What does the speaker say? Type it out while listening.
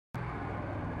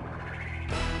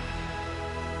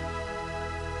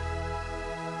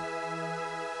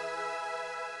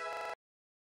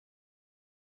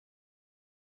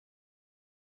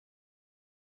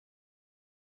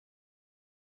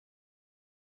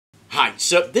Hi,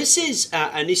 so this is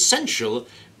an essential,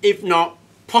 if not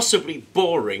possibly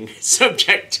boring,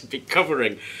 subject to be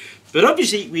covering. But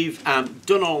obviously we've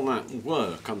done all that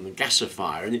work on the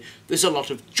gasifier and there's a lot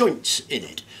of joints in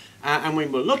it. And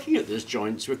when we're looking at those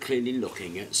joints, we're clearly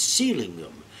looking at sealing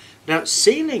them. Now,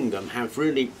 sealing them have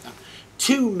really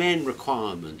two main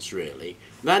requirements, really.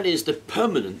 That is the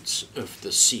permanence of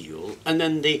the seal and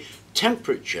then the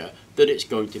temperature that it's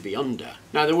going to be under.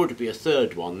 Now, there would be a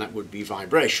third one, that would be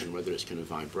vibration, whether it's going to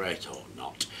vibrate or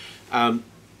not.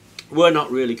 We're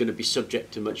not really going to be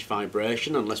subject to much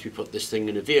vibration unless we put this thing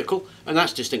in a vehicle, and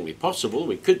that's distinctly possible,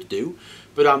 we could do,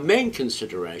 but our main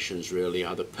considerations really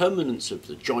are the permanence of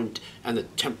the joint and the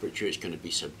temperature it's going to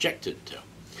be subjected to.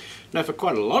 Now, for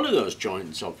quite a lot of those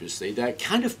joints, obviously, they're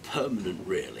kind of permanent,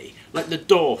 really. Like the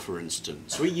door, for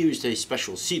instance. We used a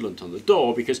special sealant on the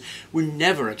door because we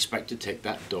never expect to take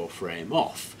that door frame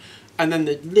off. And then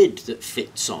the lid that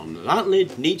fits on, that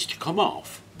lid needs to come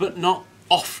off, but not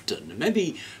often.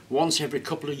 Maybe once every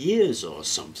couple of years or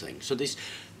something. So this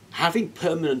having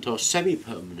permanent or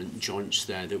semi-permanent joints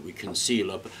there that we can seal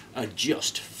up are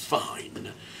just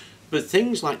fine. But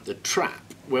things like the trap,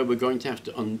 where we're going to have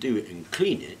to undo it and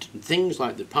clean it, and things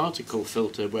like the particle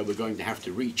filter, where we're going to have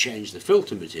to rechange the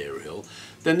filter material,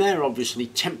 then they're obviously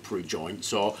temporary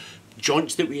joints or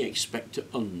joints that we expect to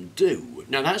undo.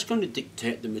 Now, that's going to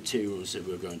dictate the materials that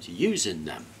we're going to use in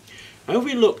them. Now, if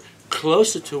we look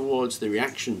closer towards the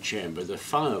reaction chamber, the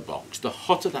firebox, the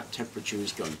hotter that temperature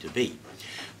is going to be.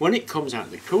 When it comes out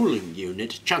of the cooling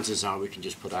unit, chances are we can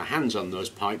just put our hands on those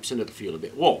pipes and it'll feel a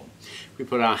bit warm. If we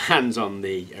put our hands on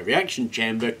the reaction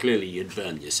chamber, clearly you'd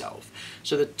burn yourself.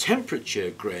 So the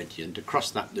temperature gradient across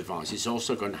that device is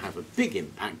also going to have a big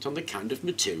impact on the kind of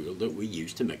material that we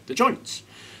use to make the joints.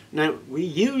 Now, we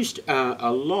used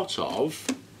a lot of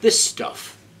this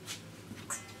stuff.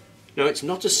 Now, it's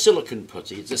not a silicon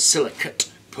putty, it's a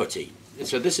silicate putty. And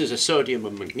so this is a sodium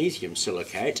and magnesium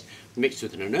silicate mixed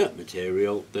with an inert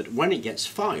material that when it gets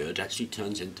fired actually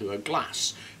turns into a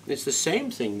glass. And it's the same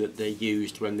thing that they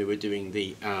used when they were doing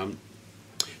the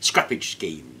scrappage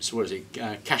schemes, what is it,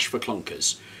 cash for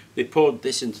clunkers. They poured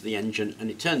this into the engine and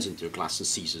it turns into a glass and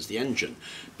seizes the engine.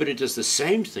 But it does the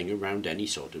same thing around any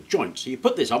sort of joint. So you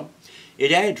put this on,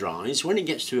 it air dries. When it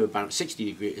gets to about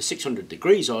 600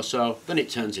 degrees or so, then it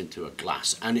turns into a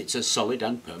glass. And it's a solid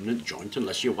and permanent joint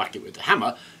unless you whack it with a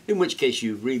hammer, in which case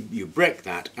you break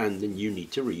that and then you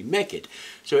need to remake it.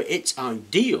 So it's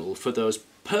ideal for those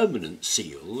permanent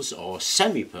seals or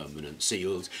semi-permanent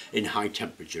seals in high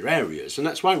temperature areas, and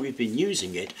that's why we've been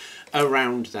using it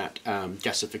around that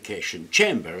gasification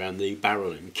chamber and the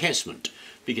barrel encasement,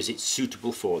 because it's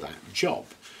suitable for that job.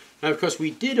 Now, of course,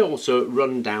 we did also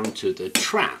run down to the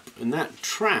trap, and that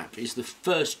trap is the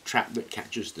first trap that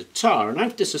catches the tar, and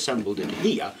I've disassembled it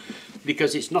here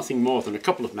because it's nothing more than a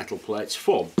couple of metal plates,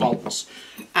 4 bolts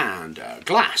and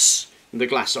glass. And the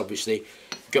glass obviously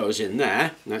goes in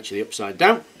there, and actually upside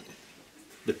down,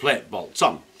 the plate bolts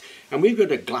on. And we've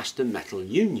got a glass to metal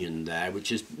union there,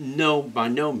 which is by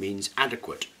no means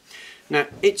adequate. Now,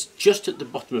 it's just at the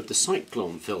bottom of the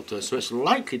cyclone filter, so it's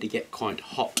likely to get quite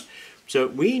hot. So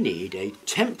we need a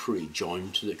temporary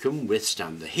joint that can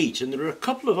withstand the heat, and there are a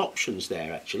couple of options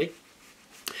there actually.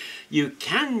 You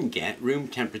can get room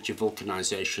temperature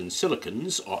vulcanization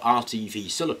silicons or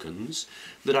RTV silicons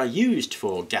that are used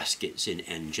for gaskets in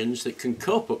engines that can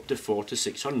cope up to 400 to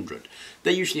 600.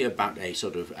 They're usually about a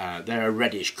sort of, they're a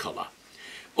reddish colour.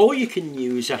 Or you can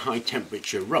use a high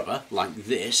temperature rubber like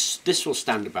this. This will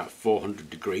stand about 400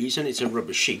 degrees and it's a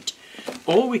rubber sheet.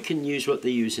 Or we can use what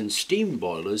they use in steam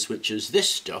boilers, which is this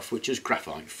stuff, which is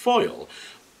graphite foil.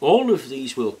 All of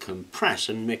these will compress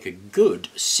and make a good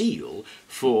seal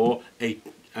for a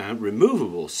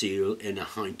removable seal in a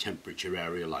high temperature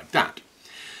area like that.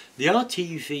 The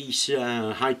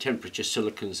RTV high temperature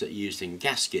silicons that are used in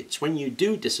gaskets, when you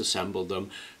do disassemble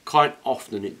them, quite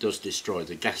often it does destroy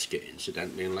the gasket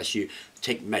incidentally, unless you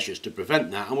take measures to prevent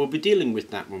that, and we'll be dealing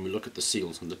with that when we look at the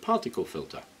seals and the particle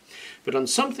filter. But on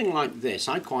something like this,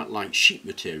 I quite like sheet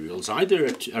materials,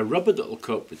 either a rubber that will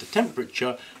cope with the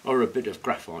temperature or a bit of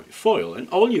graphite foil. And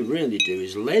all you really do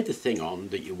is lay the thing on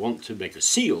that you want to make a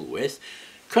seal with,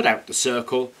 cut out the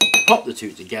circle, pop the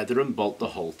two together and bolt the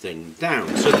whole thing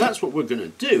down. So that's what we're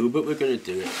going to do, but we're going to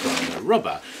do it from the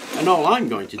rubber. And all I'm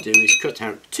going to do is cut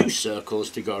out 2 circles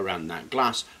to go around that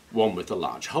glass, one with a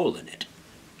large hole in it.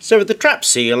 So with the trap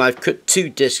seal, I've cut 2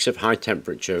 discs of high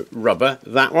temperature rubber.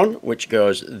 That one, which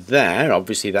goes there,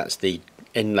 obviously that's the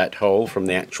inlet hole from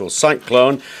the actual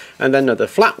cyclone, and then another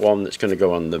flat one that's going to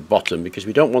go on the bottom because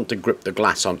we don't want to grip the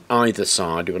glass on either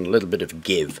side. We want a little bit of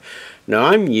give. Now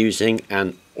I'm using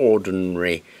an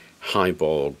ordinary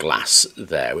highball glass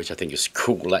there, which I think is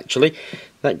cool actually.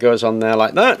 That goes on there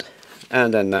like that,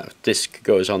 and then that disc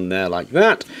goes on there like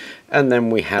that, and then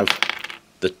we have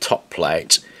the top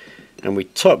plate, and we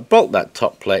bolt that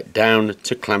top plate down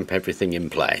to clamp everything in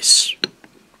place.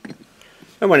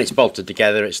 And when it's bolted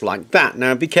together, it's like that.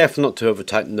 Now be careful not to over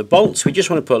tighten the bolts. We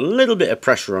just want to put a little bit of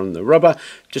pressure on the rubber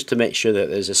just to make sure that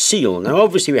there's a seal. Now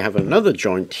obviously we have another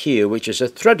joint here, which is a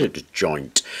threaded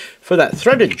joint. For that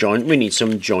threaded joint we need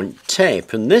some joint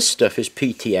tape, and this stuff is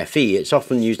PTFE. It's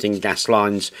often used in gas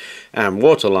lines and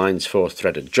water lines for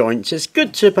threaded joints. It's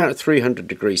good to about 300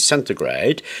 degrees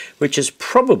centigrade, which is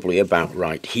probably about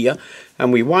right here,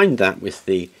 and we wind that with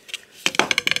the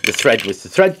thread with the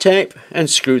thread tape and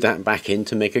screw that back in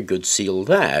to make a good seal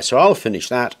there. So I'll finish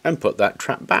that and put that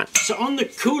trap back. So on the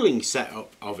cooling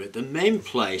setup of it, the main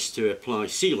place to apply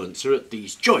sealants are at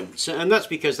these joints, and that's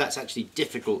because that's actually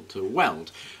difficult to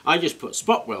weld. I just put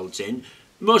spot welds in,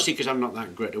 mostly because I'm not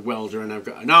that great a welder and I've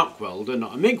got an arc welder,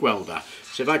 not a MIG welder.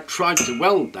 So if I tried to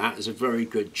weld that, there's a very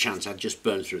good chance I'd just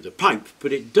burn through the pipe.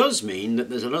 But it does mean that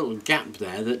there's a little gap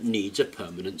there that needs a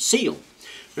permanent seal.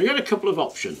 We've got a couple of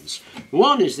options.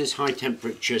 One is this high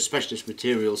temperature specialist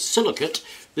materials silicate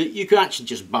that you could actually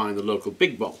just buy in the local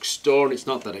big box store, and it's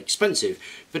not that expensive,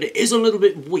 but it is a little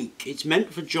bit weak. It's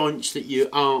meant for joints that you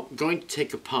are going to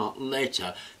take apart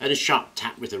later, and a sharp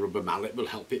tap with a rubber mallet will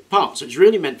help it part. So it's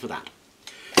really meant for that.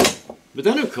 But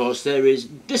then of course there is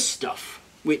this stuff,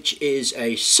 which is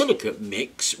a silicate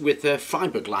mix with a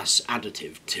fiberglass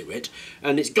additive to it,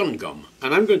 and it's gun gum.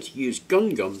 And I'm going to use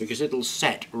gun gum because it'll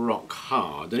set rock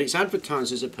hard, and it's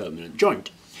advertised as a permanent joint.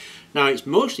 Now it's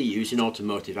mostly used in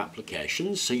automotive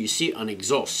applications, so you see it on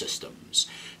exhaust systems.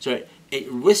 So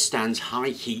it withstands high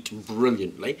heat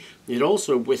brilliantly. It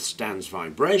also withstands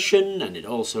vibration, and it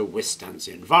also withstands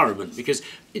the environment because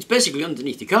it's basically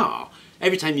underneath the car.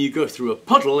 Every time you go through a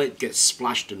puddle, it gets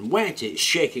splashed and wet. It's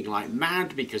shaking like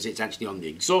mad because it's actually on the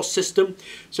exhaust system.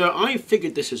 So I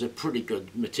figured this is a pretty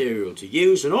good material to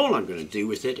use, and all I'm going to do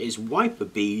with it is wipe a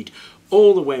bead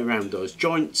all the way around those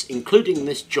joints, including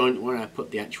this joint where I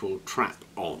put the actual trap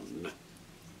on.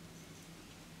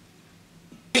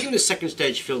 Taking the second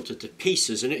stage filter to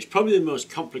pieces, and it's probably the most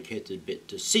complicated bit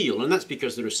to seal, and that's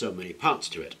because there are so many parts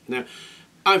to it. Now,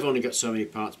 I've only got so many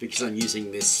parts because I'm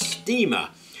using this steamer.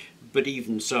 But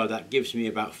even so, that gives me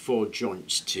about 4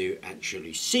 joints to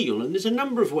actually seal, and there's a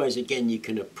number of ways again you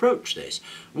can approach this.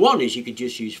 One is you could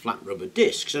just use flat rubber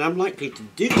discs, and I'm likely to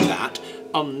do that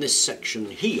on this section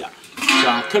here. So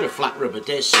I'll cut a flat rubber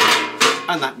disc,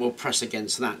 and that will press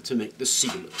against that to make the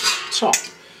seal at the top.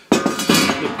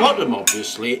 The bottom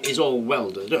obviously is all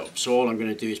welded up, so all I'm going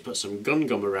to do is put some gun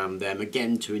gum around them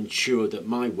again to ensure that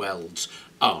my welds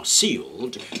are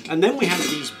sealed, and then we have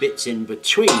these bits in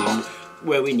between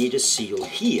where we need a seal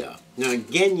here. Now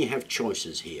again, you have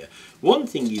choices here. One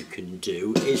thing you can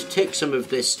do is take some of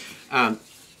this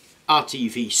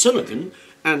RTV silicone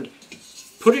and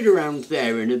put it around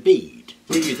there in a bead.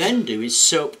 What you then do is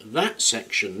soap that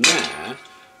section there,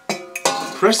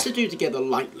 press the two together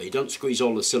lightly, don't squeeze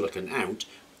all the silicone out,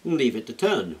 and leave it to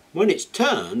turn. When it's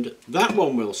turned, that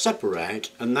one will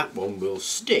separate and that one will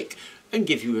stick and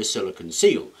give you a silicone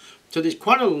seal. So there's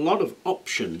quite a lot of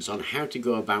options on how to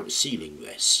go about sealing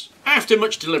this. After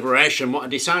much deliberation, what I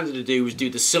decided to do was do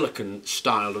the silicone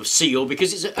style of seal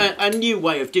because it's a new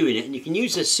way of doing it, and you can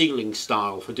use this sealing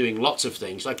style for doing lots of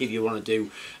things, like if you want to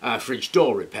do fridge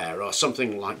door repair or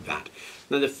something like that.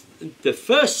 Now the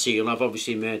first seal I've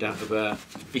obviously made out of a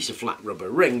piece of flat rubber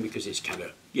ring because it's kind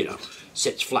of, you know,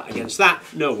 sits flat against that,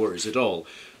 no worries at all.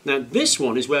 Now this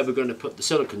one is where we're going to put the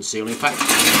silicone seal, in fact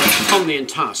on the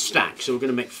entire stack, so we're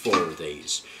going to make 4 of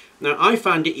these. Now I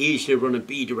find it easier to run a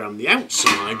bead around the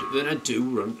outside than I do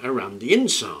run around the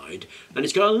inside, and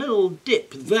it's got a little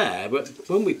dip there, but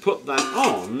when we put that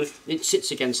on it sits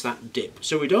against that dip,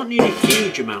 so we don't need a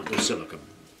huge amount of silicone.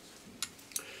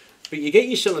 But you get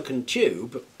your silicone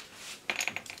tube,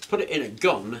 put it in a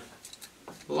gun,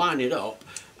 line it up,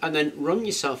 and then run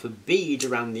yourself a bead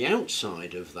around the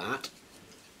outside of that.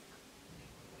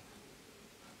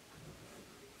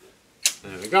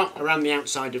 There we go, around the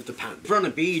outside of the pan. Run a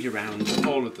bead around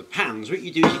all of the pans. What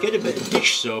you do is you get a bit of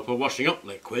dish soap or washing up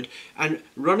liquid and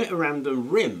run it around the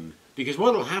rim, because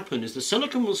what will happen is the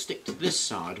silicone will stick to this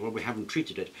side where we haven't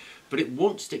treated it, but it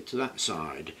won't stick to that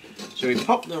side. So we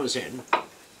pop those in.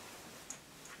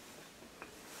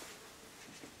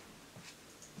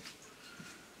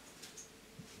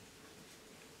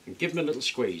 And give them a little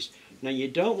squeeze. Now you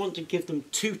don't want to give them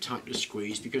too tight a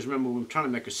squeeze, because remember we're trying to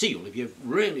make a seal. If you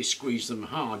really squeeze them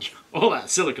hard, all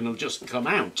that silicone will just come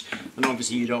out, and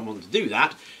obviously you don't want to do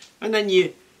that. And then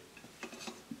you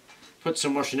put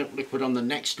some washing up liquid on the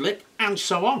next lip, and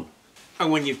so on.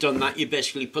 And when you've done that, you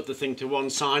basically put the thing to one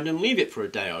side and leave it for a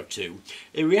day or two.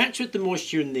 It reacts with the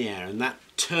moisture in the air, and that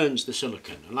turns the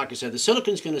silicone. And like I said, the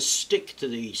silicone's going to stick to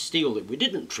the steel that we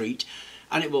didn't treat,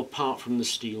 and it will part from the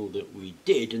steel that we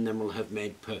did, and then we'll have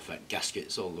made perfect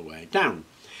gaskets all the way down.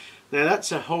 Now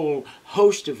that's a whole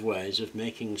host of ways of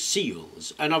making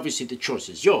seals, and obviously the choice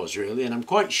is yours really, and I'm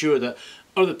quite sure that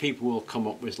other people will come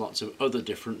up with lots of other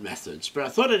different methods, but I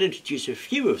thought I'd introduce a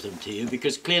few of them to you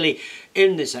because clearly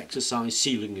in this exercise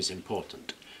sealing is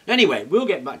important. Anyway, we'll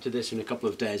get back to this in a couple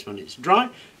of days when it's dry.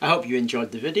 I hope you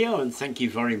enjoyed the video and thank you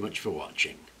very much for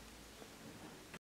watching.